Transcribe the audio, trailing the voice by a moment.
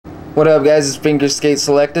What up guys, it's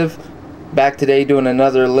FingerSkateSelective back today doing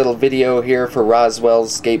another little video here for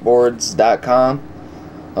Roswells Skateboards.com.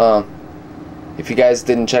 If you guys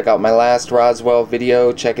didn't check out my last Roswell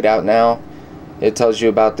video, check it out now. It tells you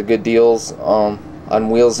about the good deals on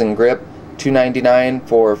wheels and grip. $2.99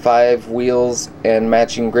 for 5 wheels and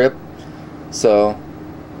matching grip. So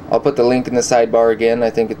I'll put the link in the sidebar again. I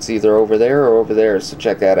think it's either over there or over there, so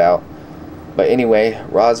check that out. But anyway,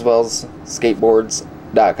 Roswells Skateboards.com.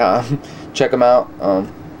 Check them out.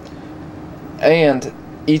 And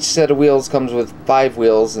each set of wheels comes with 5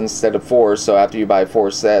 wheels instead of 4, so after you buy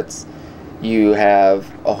 4 sets you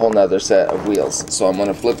have a whole nother set of wheels. So I'm going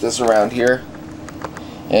to flip this around here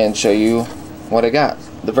and show you what I got.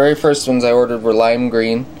 The very first ones I ordered were lime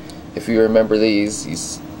green. If you remember these, you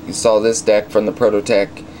saw this deck from the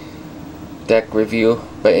Prototech deck review.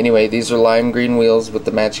 But anyway, these are lime green wheels with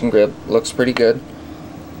the matching grip. Looks pretty good.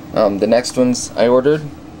 The next ones I ordered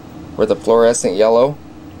were the fluorescent yellow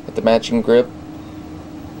with the matching grip.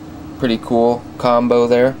 Pretty cool combo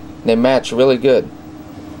there. They match really good.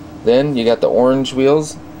 Then you got the orange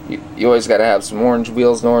wheels. You always got to have some orange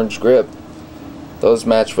wheels and orange grip. Those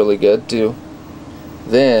match really good too.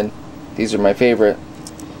 Then, these are my favorite.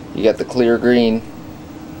 You got the clear green.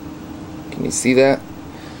 Can you see that?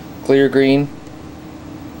 Clear green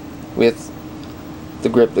with the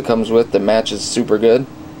grip that comes with that matches super good.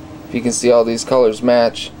 If you can see, all these colors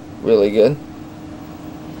match really good.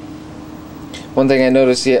 One thing I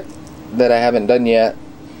noticed yet that I haven't done yet,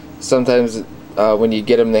 sometimes when you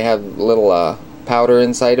get them they have little powder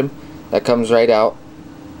inside them that comes right out.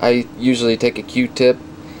 I usually take a Q-tip,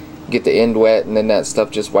 get the end wet, and then that stuff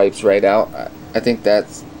just wipes right out. I think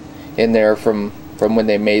that's in there from when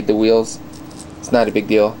they made the wheels. It's not a big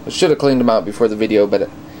deal. I should have cleaned them out before the video, but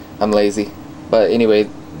I'm lazy. But anyway,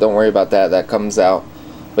 don't worry about that. That comes out.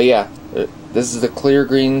 But yeah, this is the clear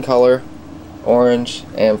green color, orange,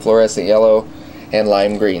 and fluorescent yellow, and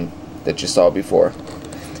lime green that you saw before.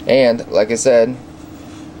 And like I said,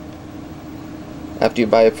 after you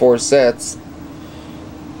buy 4 sets,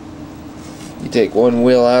 you take 1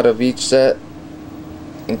 wheel out of each set,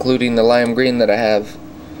 including the lime green that I have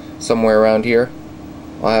somewhere around here.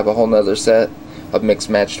 I'll have a whole nother set of mixed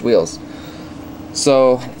matched wheels.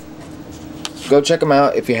 So go check them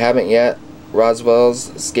out if you haven't yet.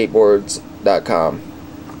 RoswellsSkateboards.com,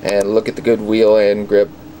 and look at the good wheel and grip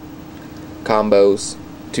combos.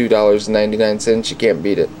 $2.99, you can't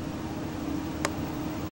beat it.